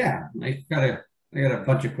 Yeah, I got a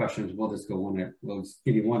bunch of questions. We'll just go one. We'll just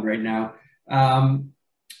give you one right now.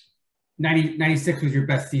 96 was your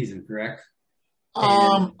best season, correct?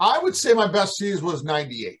 I would say my best season was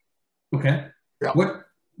 98. Okay. Yeah.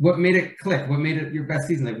 What made it click? What made it your best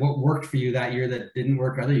season? Like, what worked for you that year that didn't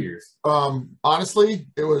work other years? Honestly,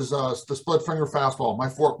 it was the split finger fastball, my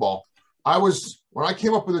forkball. When I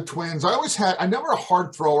came up with the Twins, I never a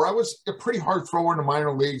hard thrower. I was a pretty hard thrower in the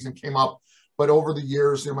minor leagues and came up. But over the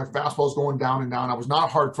years, my fastball was going down and down. I was not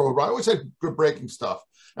a hard thrower, but I always had good breaking stuff.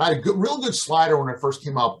 And I had a real good slider when I first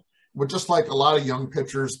came up. But just like a lot of young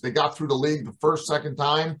pitchers, they got through the league the first, second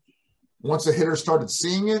time. Once the hitters started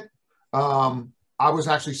seeing it, I was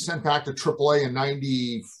actually sent back to AAA in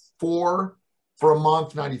 94 for a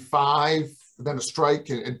month, 95, then a strike,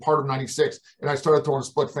 and part of 96. And I started throwing a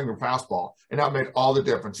split finger fastball, and that made all the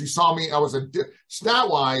difference. You saw me, I was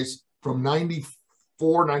stat-wise from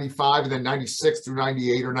 94, 95, and then 96 through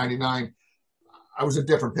 98 or 99, I was a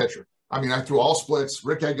different pitcher. I mean, I threw all splits.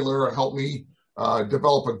 Rick Aguilera helped me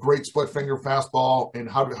develop a great split finger fastball and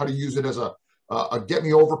how to use it as a get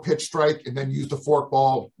me over pitch strike, and then use the fork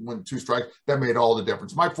ball when 2 strikes. That made all the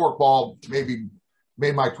difference. My fork ball maybe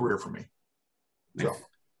made my career for me. So,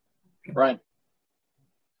 Brian.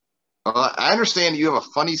 I understand you have a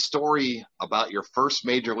funny story about your first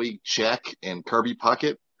major league check in Kirby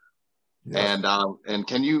Puckett. Yes. And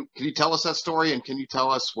can you tell us that story, and can you tell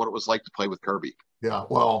us what it was like to play with Kirby? Yeah,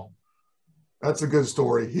 well, that's a good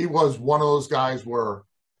story. He was one of those guys where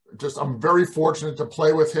I'm very fortunate to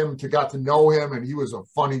play with him, to got to know him, and he was a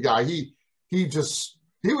funny guy. He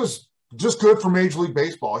was just good for Major League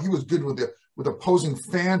Baseball. He was good with opposing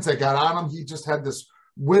fans that got on him. He just had this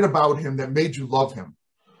wit about him that made you love him.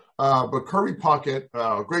 But Kirby Puckett,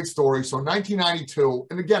 great story. So 1992,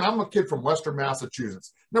 and again, I'm a kid from Western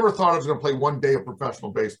Massachusetts. Never thought I was going to play one day of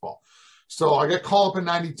professional baseball. So I get called up in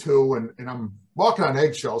 92, and I'm walking on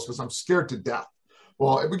eggshells because I'm scared to death.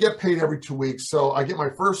 Well, we get paid every 2 weeks. So I get my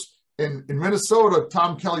first in Minnesota.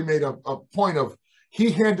 Tom Kelly made a point of, he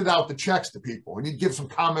handed out the checks to people, and he'd give some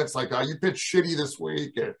comments like, you pitched shitty this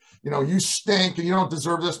week, and, you stink, and you don't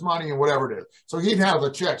deserve this money, and whatever it is. So he'd have the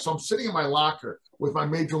check. So I'm sitting in my locker with my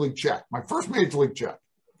major league check, my first major league check.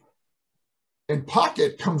 And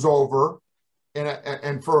Puckett comes over,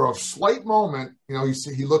 and for a slight moment,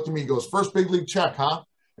 he looked at me, he goes, "First big league check, huh?"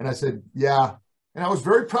 And I said, "Yeah." And I was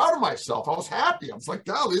very proud of myself. I was happy. I was like,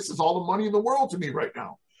 "Oh, this is all the money in the world to me right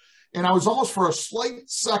now." And I was almost, for a slight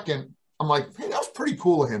second, I'm like, "Hey, that was pretty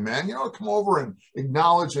cool of him, man. Come over and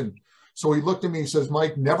acknowledge." And so he looked at me, he says,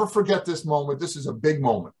 "Mike, never forget this moment. This is a big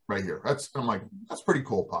moment right here." I'm like, "That's pretty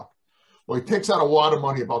cool, Puck." Well, he takes out a wad of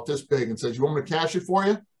money about this big and says, "You want me to cash it for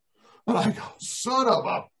you?" And I go, "Son of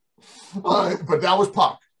a..." But that was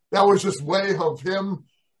Puck. That was just way of him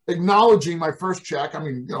acknowledging my first check. I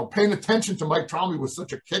mean, paying attention to Mike Trombley was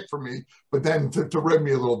such a kick for me, but then to rib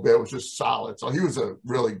me a little bit was just solid. So he was a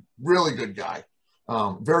really, really good guy.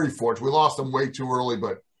 Very fortunate. We lost him way too early,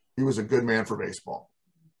 but he was a good man for baseball.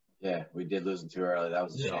 Yeah, we did lose him too early. That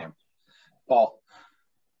was a shame. Paul.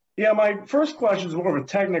 Yeah, my first question is more of a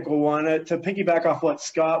technical one. To piggyback off what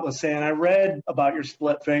Scott was saying, I read about your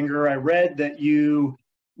split finger. I read that you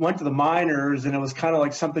went to the minors, and it was kind of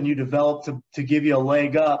like something you developed to give you a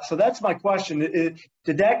leg up. So that's my question.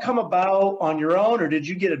 Did that come about on your own, or did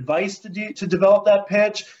you get advice to develop that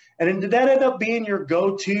pitch? And then did that end up being your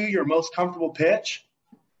go-to, your most comfortable pitch?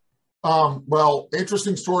 Well,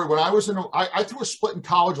 interesting story. When I was I threw a split in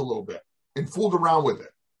college a little bit and fooled around with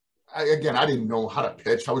it. I didn't know how to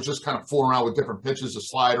pitch. I was just kind of fooling around with different pitches, a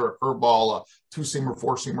slider, a curveball, a two-seamer,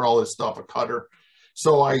 four-seamer, all this stuff, a cutter.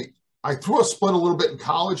 So I threw a split a little bit in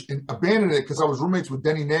college and abandoned it because I was roommates with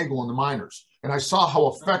Denny Nagel in the minors. And I saw how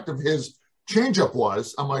effective his changeup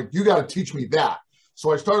was. I'm like, you got to teach me that.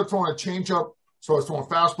 So I started throwing a changeup. So I was throwing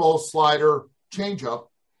fastball, slider, changeup.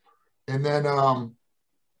 And then,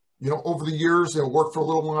 over the years, it worked for a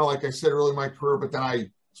little while, like I said earlier in my career, but then I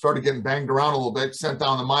started getting banged around a little bit, sent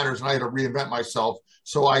down the minors, and I had to reinvent myself.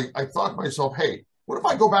 So I thought to myself, hey, what if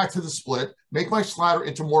I go back to the split, make my slider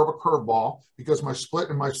into more of a curveball, because my split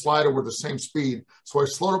and my slider were the same speed. So I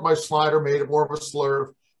slowed up my slider, made it more of a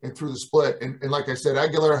slurve, and threw the split. And like I said,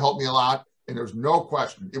 Aguilera helped me a lot, and there's no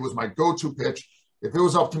question. It was my go-to pitch. If it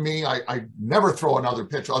was up to me, I'd never throw another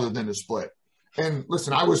pitch other than the split. And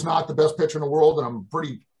listen, I was not the best pitcher in the world, and I'm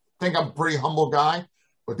a pretty humble guy.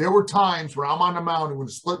 But there were times where I'm on the mound and when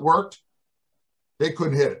the split worked, they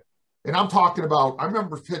couldn't hit it. And I'm talking about, I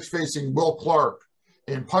remember pitch facing Will Clark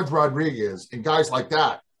and Pudge Rodriguez and guys like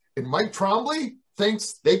that. And Mike Trombley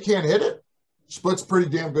thinks they can't hit it. Split's pretty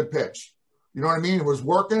damn good pitch. You know what I mean? It was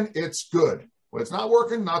working, it's good. When it's not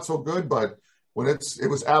working, not so good. But when it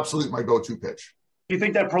was absolutely my go-to pitch. Do you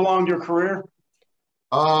think that prolonged your career?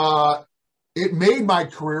 It made my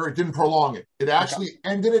career. It didn't prolong it. It actually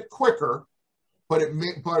ended it quicker. But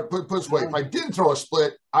put this way, if I didn't throw a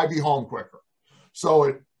split, I'd be home quicker. So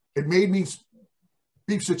it made me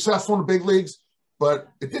be successful in the big leagues, but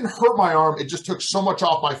it didn't hurt my arm. It just took so much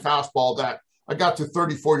off my fastball that I got to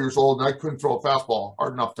 34 years old and I couldn't throw a fastball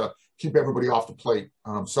hard enough to keep everybody off the plate.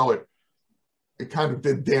 So it kind of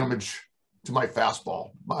did damage to my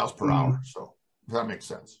fastball, miles per hour. So if that makes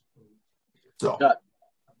sense. So.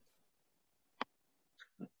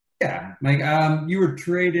 Yeah, Mike, you were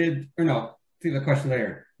traded, or no, the question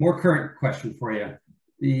later. More current question for you.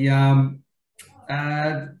 The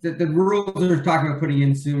rules they're talking about putting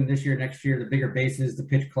in soon this year, next year, the bigger bases, the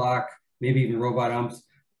pitch clock, maybe even robot umps.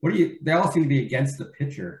 They all seem to be against the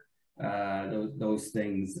pitcher. Those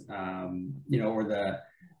things, or the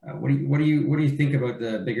what do you think about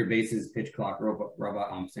the bigger bases, pitch clock,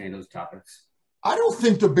 robot umps, any of those topics? I don't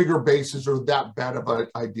think the bigger bases are that bad of an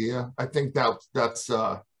idea. I think that's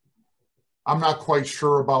I'm not quite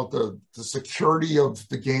sure about the security of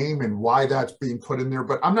the game and why that's being put in there,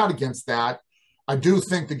 but I'm not against that. I do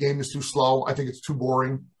think the game is too slow. I think it's too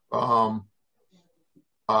boring. But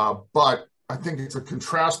I think it's a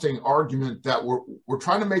contrasting argument that we're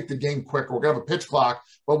trying to make the game quicker. We're going to have a pitch clock,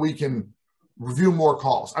 but we can review more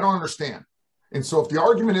calls. I don't understand. And so if the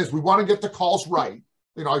argument is we want to get the calls right,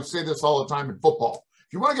 I say this all the time in football.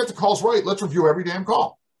 If you want to get the calls right, let's review every damn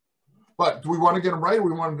call. But do we want to get them right or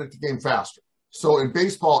we want to get the game faster? So in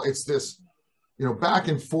baseball, it's this, back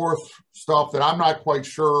and forth stuff that I'm not quite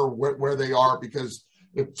sure where they are, because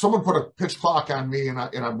if someone put a pitch clock on me and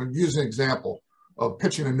I'm going to use an example of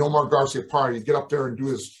pitching a Nomar Garcia Party, get up there and do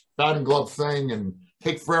his batting glove thing and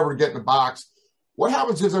take forever to get in the box. What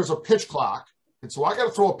happens is there's a pitch clock. And so I got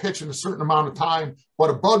to throw a pitch in a certain amount of time,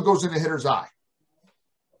 but a bug goes in the hitter's eye.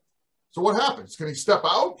 So what happens? Can he step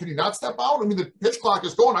out? Can he not step out? I mean, the pitch clock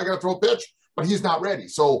is going. I got to throw a pitch, but he's not ready.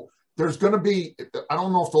 So there's going to be, I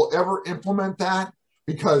don't know if they'll ever implement that,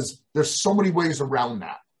 because there's so many ways around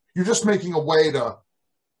that. You're just making a way to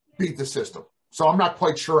beat the system. So I'm not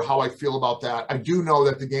quite sure how I feel about that. I do know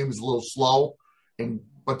that the game is a little slow,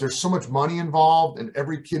 but there's so much money involved, and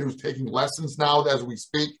every kid who's taking lessons now as we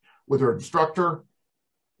speak with their instructor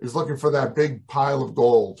is looking for that big pile of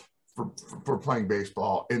gold for playing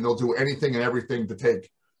baseball, and they'll do anything and everything to take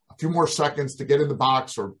a few more seconds to get in the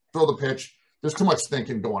box or throw the pitch. There's too much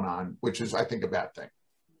thinking going on, which is, I think, a bad thing.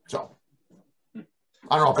 So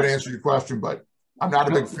I don't know if it answered your question, but I'm not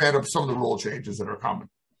a big fan of some of the rule changes that are coming.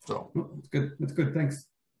 So it's good. That's good. Thanks,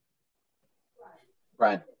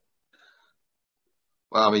 Brian.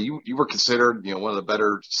 Well, I mean, you were considered, one of the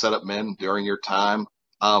better setup men during your time.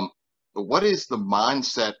 But what is the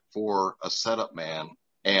mindset for a setup man,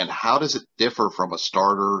 and how does it differ from a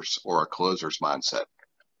starter's or a closer's mindset?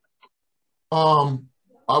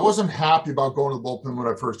 I wasn't happy about going to the bullpen when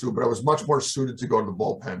I first did, but I was much more suited to go to the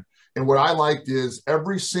bullpen. And what I liked is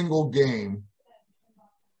every single game,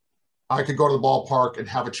 I could go to the ballpark and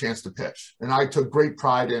have a chance to pitch. And I took great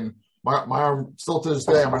pride in my arm. Still to this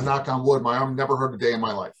day, I'm going to knock on wood, my arm never hurt a day in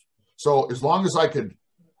my life. So as long as I could,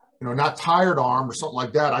 not tired arm or something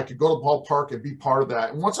like that, I could go to the ballpark and be part of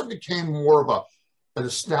that. And once I became more of an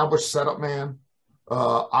established setup man,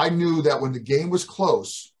 I knew that when the game was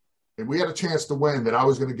close and we had a chance to win, that I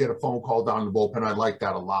was going to get a phone call down in the bullpen. I liked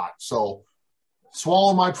that a lot. So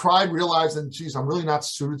swallow my pride, realizing, geez, I'm really not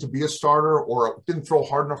suited to be a starter, or didn't throw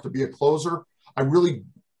hard enough to be a closer. I really,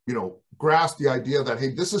 grasp the idea that,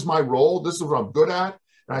 hey, this is my role. This is what I'm good at.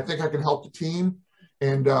 And I think I can help the team.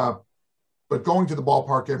 And, but going to the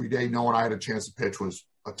ballpark every day, knowing I had a chance to pitch was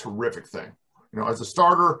a terrific thing. As a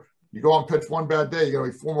starter, you go out and pitch one bad day, you got to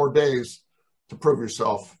wait 4 more days to prove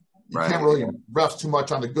yourself. You can't really rest too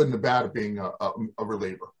much on the good and the bad of being a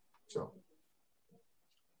reliever. So,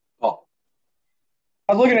 Paul.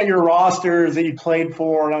 I was looking at your rosters that you played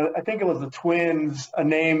for, and I think it was the Twins. A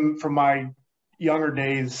name from my younger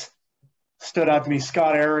days stood out to me,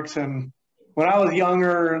 Scott Erickson. When I was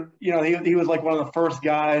younger, he was like one of the first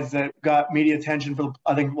guys that got media attention for,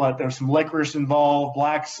 I think, there's some licorice involved,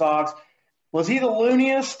 Black Sox. Was he the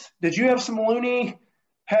looniest? Did you have some loony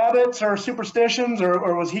habits or superstitions,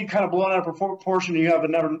 or was he kind of blown out of proportion and you have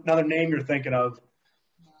another name you're thinking of?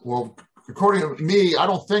 Well, according to me, I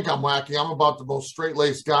don't think I'm wacky. I'm about the most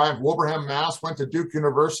straight-laced guy. Wilbraham, Mass, went to Duke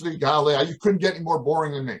University. Golly, you couldn't get any more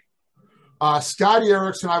boring than me. Scotty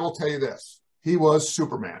Erickson, I will tell you this. He was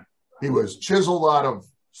Superman. He was chiseled out of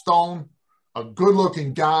stone, a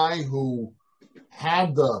good-looking guy who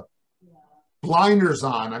had the blinders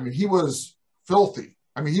on. I mean, he was filthy.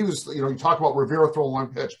 I mean, he was, you talk about Rivera throwing one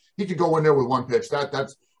pitch. He could go in there with one pitch.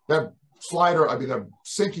 That slider, that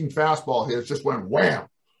sinking fastball his just went wham.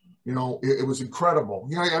 It was incredible.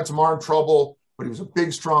 He had some arm trouble, but he was a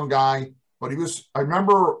big, strong guy. But I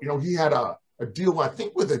remember, he had a deal, I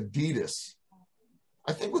think with Adidas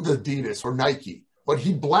or Nike, but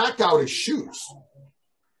he blacked out his shoes.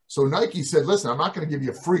 So Nike said, listen, I'm not going to give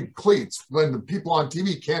you free cleats when the people on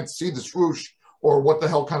TV can't see the swoosh or what the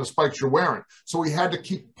hell kind of spikes you're wearing. So he had to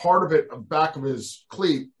keep part of it, the back of his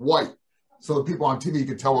cleat, white, so the people on TV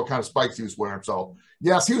could tell what kind of spikes he was wearing. So,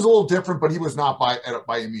 yes, he was a little different, but he was not by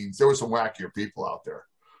any means. There were some wackier people out there.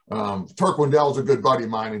 Turk Wendell's a good buddy of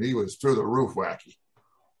mine, and he was through the roof wacky.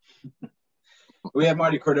 We have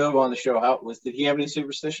Marty Cordova on the show. Did he have any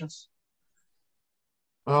superstitions?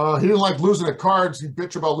 He didn't like losing at cards. He'd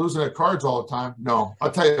bitch about losing at cards all the time. No,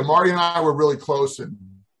 I'll tell you, Marty and I were really close, and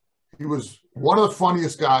he was one of the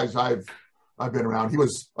funniest guys I've been around.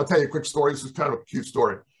 I'll tell you a quick story. This is kind of a cute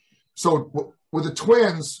story. So with the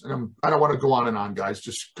Twins, and I don't want to go on and on, guys.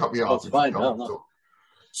 Just cut me off. It's fine. No.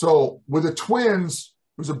 So with the Twins,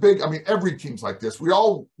 it was a big, every team's like this. We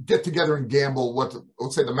all get together and gamble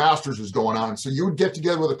let's say the Masters is going on. So you would get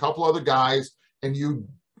together with a couple other guys, and you'd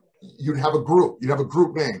have a group. You'd have a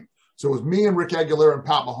group name. So it was me and Rick Aguilera and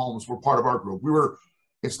Pat Mahomes were part of our group. We were,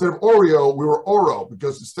 instead of Oreo, we were Oro,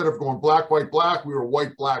 because instead of going black, white, black, we were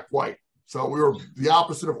white, black, white. So we were the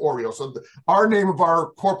opposite of Oreo. So our name of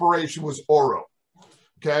our corporation was Oro.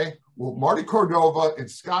 Okay. Well, Marty Cordova and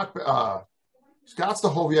Scott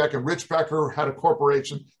Stahoviak and Rich Becker had a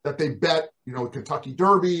corporation that they bet, Kentucky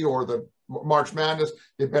Derby or the March Madness,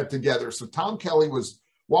 they bet together. So Tom Kelly was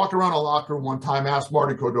walking around a locker room one time, asked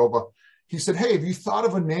Marty Cordova, he said, hey, have you thought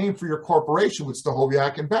of a name for your corporation with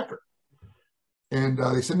Stahoviak and Becker? And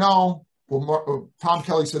they said, no. Well, Tom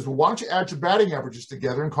Kelly says, well, why don't you add your batting averages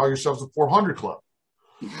together and call yourselves the 400 Club?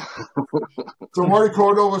 So Marty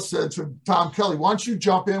Cordova said to Tom Kelly, why don't you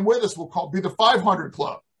jump in with us? We'll be the 500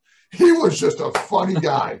 Club. He was just a funny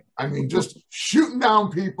guy. Just shooting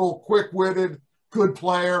down people, quick-witted, good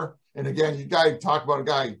player. And again, talk about a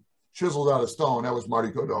guy chiseled out of stone. That was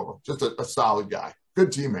Marty Cordova. Just a solid guy.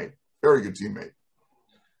 Good teammate. Very good teammate.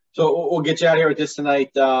 So we'll get you out here with this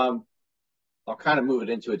tonight. I'll kind of move it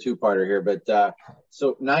into a two-parter here, but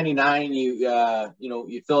so 99,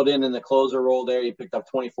 you filled in the closer role there. You picked up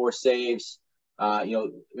 24 saves.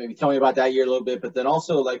 Maybe tell me about that year a little bit, but then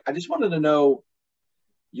also, I just wanted to know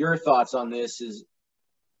your thoughts on this. Is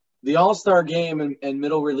the All-Star game and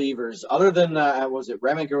middle relievers, other than was it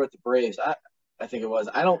Reminger with the Braves? I think it was.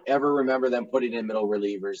 I don't ever remember them putting in middle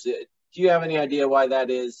relievers. Do you have any idea why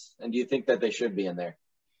that is, and do you think that they should be in there?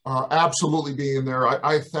 Absolutely be in there.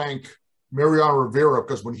 I thank Mariano Rivera,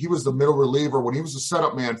 because when he was the middle reliever, when he was the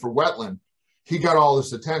setup man for Wetland, he got all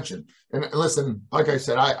this attention. And listen, like I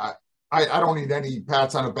said, I don't need any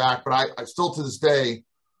pats on the back, but I still to this day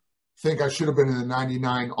think I should have been in the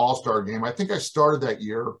 99 All-Star game. I think I started that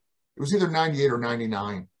year. It was either 98 or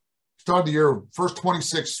 99. Started the year, first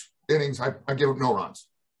 26 innings, I gave up no runs.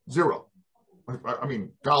 0.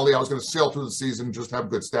 Golly, I was going to sail through the season and just have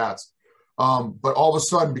good stats. But all of a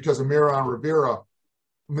sudden, because of Mariano Rivera,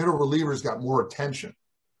 middle relievers got more attention.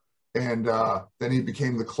 And then he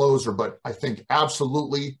became the closer. But I think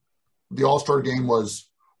absolutely the All-Star game was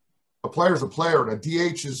a player's a player, and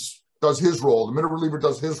a DH does his role. The middle reliever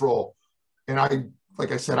does his role. And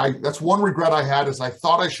like I said, that's one regret I had, is I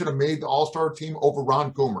thought I should have made the All-Star team over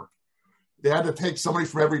Ron Coomer. They had to take somebody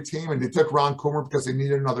from every team, and they took Ron Coomer because they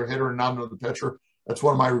needed another hitter and not another pitcher. That's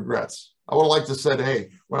one of my regrets. I would have liked to said,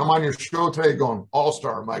 hey, when I'm on your show today going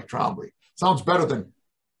all-star Mike Trombley. Sounds better than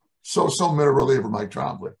so middle reliever Mike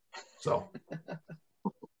Trombley. So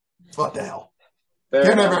what the hell?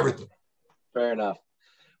 Can't have everything. Fair enough.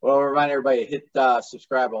 Well, I'll remind everybody, hit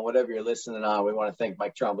subscribe on whatever you're listening on. We want to thank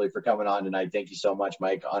Mike Trombley for coming on tonight. Thank you so much,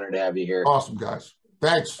 Mike. Honored to have you here. Awesome, guys.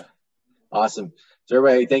 Thanks. Awesome. So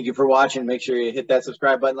everybody, thank you for watching. Make sure you hit that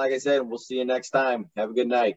subscribe button, like I said, and we'll see you next time. Have a good night.